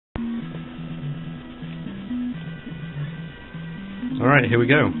Alright, here we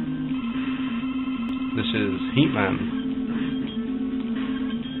go. This is Heatman.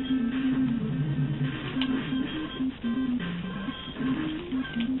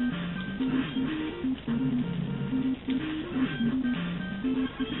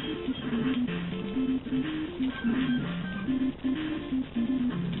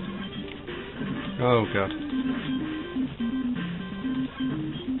 Oh god.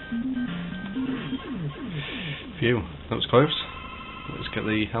 Phew, that was close. Let's get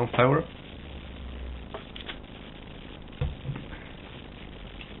the health power up.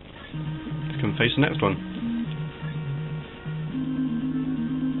 Can face the next one.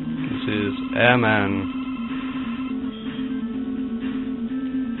 This is Airman.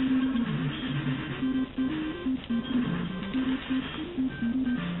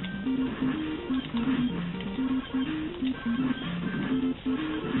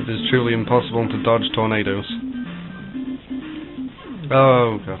 It is truly impossible to dodge tornadoes.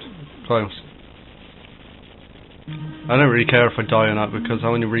 Oh god, close. I don't really care if I die or not because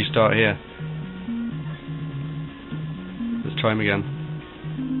I'll only restart here. Let's try him again.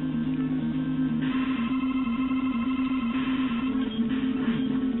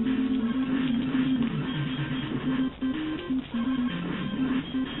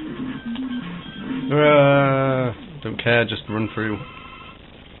 Don't care, just run through.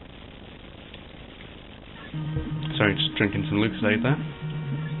 Sorry, just drinking some Lucasade there.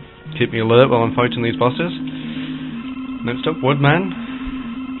 Keep me alert while I'm fighting these bosses. Next up, Woodman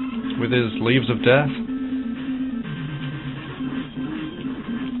with his Leaves of Death.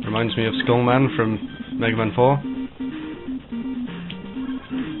 Reminds me of Skullman from Megaman 4.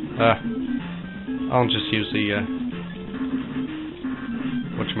 I'll just use the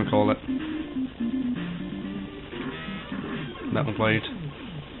whatchamacallit, metal blade.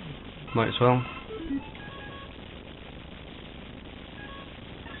 Might as well.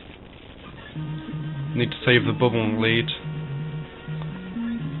 Need to save the bubble lead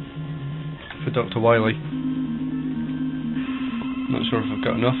for Dr. Wily. Not sure if I've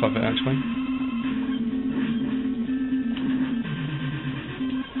got enough of it actually.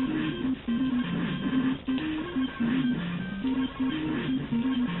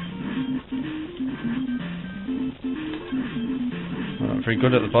 I'm not very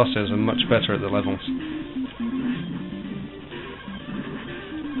good at the bosses and much better at the levels.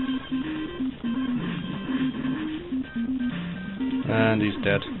 And he's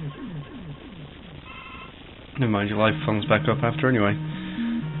dead. Never mind, your life comes back up after anyway.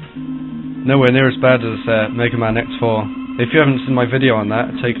 Nowhere near as bad as Mega Man X4. If you haven't seen my video on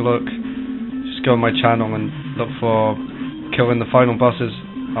that, take a look. Just go on my channel and look for killing the final bosses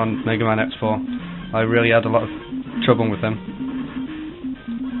on Mega Man X4. I really had a lot of trouble with them.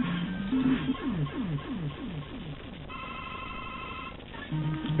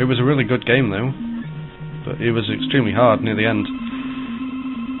 It was a really good game though, but it was extremely hard near the end.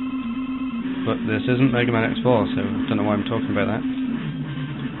 But this isn't Mega Man X4, so I don't know why I'm talking about that.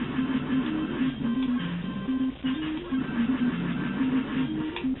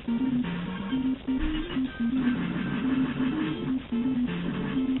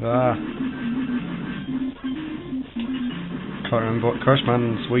 Can't remember what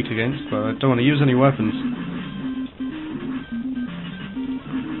Crashman's weak against, but I don't want to use any weapons.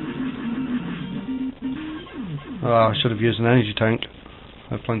 Oh, I should have used an energy tank.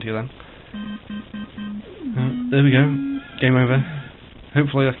 I have plenty of them. There we go. Game over.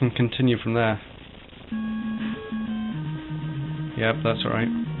 Hopefully I can continue from there. Yep, that's alright.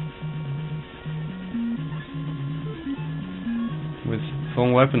 With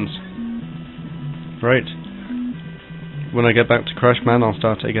full weapons. Right. When I get back to Crashman, I'll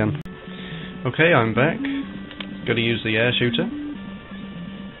start it again. Okay, I'm back. Gotta use the air shooter.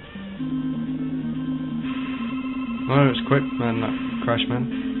 Oh, it's quick, man, not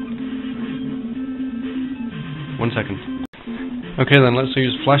Crashman. 1 second. Okay then, let's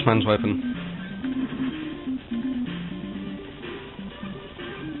use Flashman's weapon.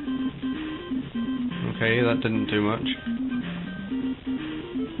 Okay, that didn't do much.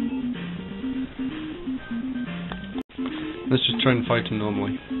 Let's just try and fight him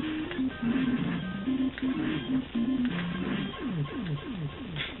normally.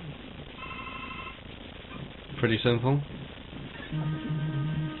 Pretty simple.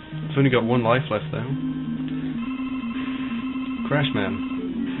 I've only got 1 life left though. Crashman.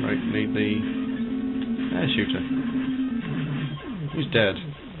 Right, need the air shooter. He's dead.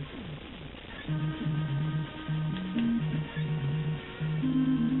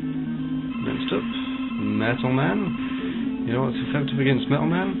 Next up, Metal Man. You know what's effective against Metal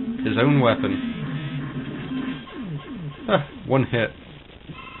Man? His own weapon. Ah, one hit.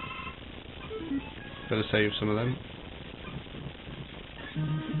 Better save some of them.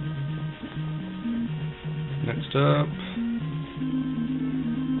 Next up,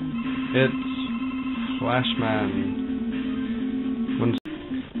 it's Flashman.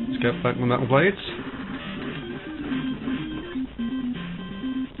 Let's get back my metal blades.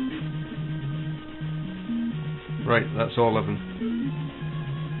 Right, that's all of them.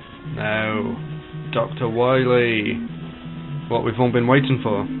 Now, Dr. Wily. What we've all been waiting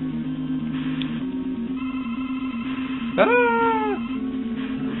for. Ah!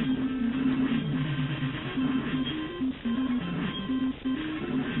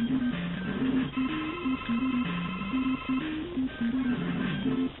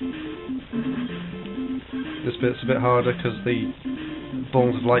 This bit's a bit harder because the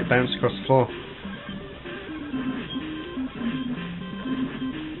balls of light bounce across the floor.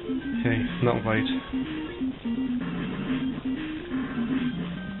 Okay, not wait.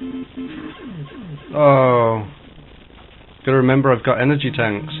 Oh, gotta remember I've got energy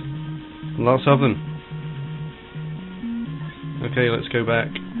tanks. Lots of them. Okay, let's go back.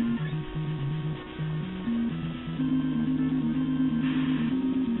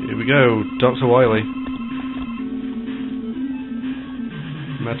 Here we go, Dr. Wily.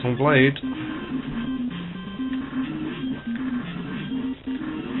 Metal blade.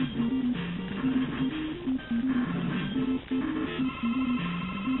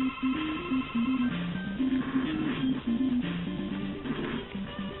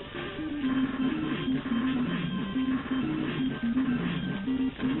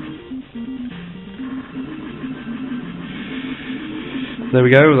 There we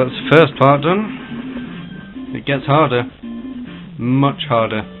go, that's the first part done. It gets harder. Much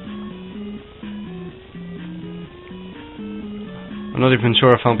harder. I'm not even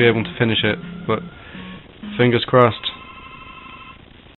sure if I'll be able to finish it, but fingers crossed.